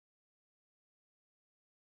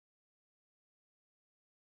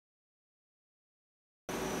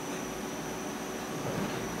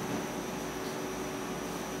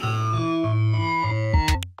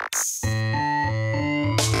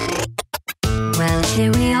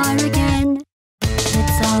Here we are again.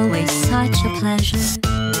 It's always such a pleasure.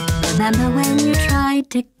 Remember when you tried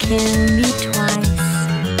to kill me twice?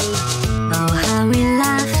 Oh, how we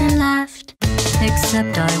laughed and laughed.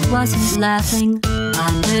 Except I wasn't laughing.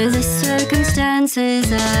 Under the circumstances,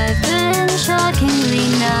 I've been shockingly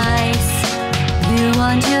nice. You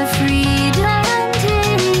want your freedom,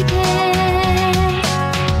 take it.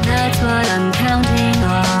 That's what I'm counting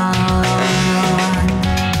on.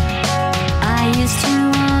 I used to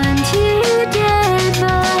want you dead,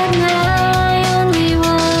 but now I only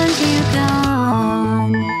want you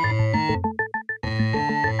gone.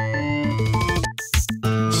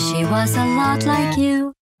 She was a lot like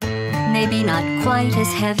you, maybe not quite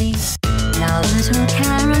as heavy. Now little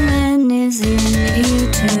Carolyn is in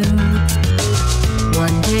you too.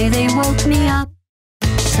 One day they woke me up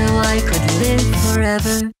so I could live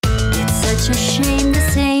forever. It's such a shame the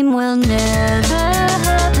same will never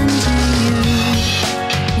happen to you.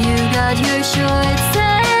 You got your short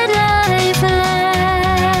set life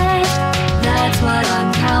left. That's what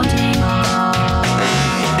I'm counting on.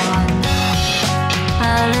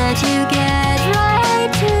 I'll let you get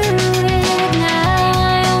right to it. Now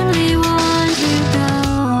I only want you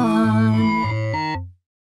gone.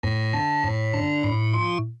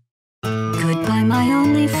 Goodbye, my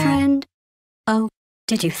only friend. Oh,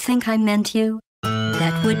 did you think I meant you?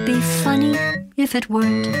 That would be funny if it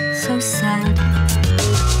weren't so sad.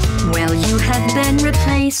 Well, you have been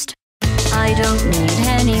replaced. I don't need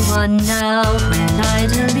anyone now. When I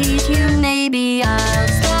delete you, maybe I'll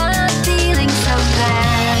stop feeling so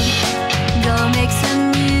bad. Go make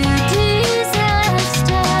some new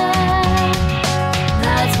disaster.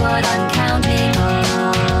 That's what I'm counting on.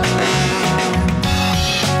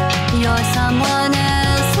 You're someone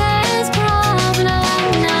else's problem.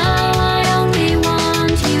 Now I only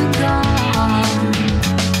want you gone.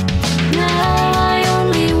 Now I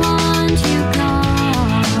only want you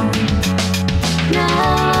gone. Now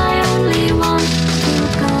I only want you.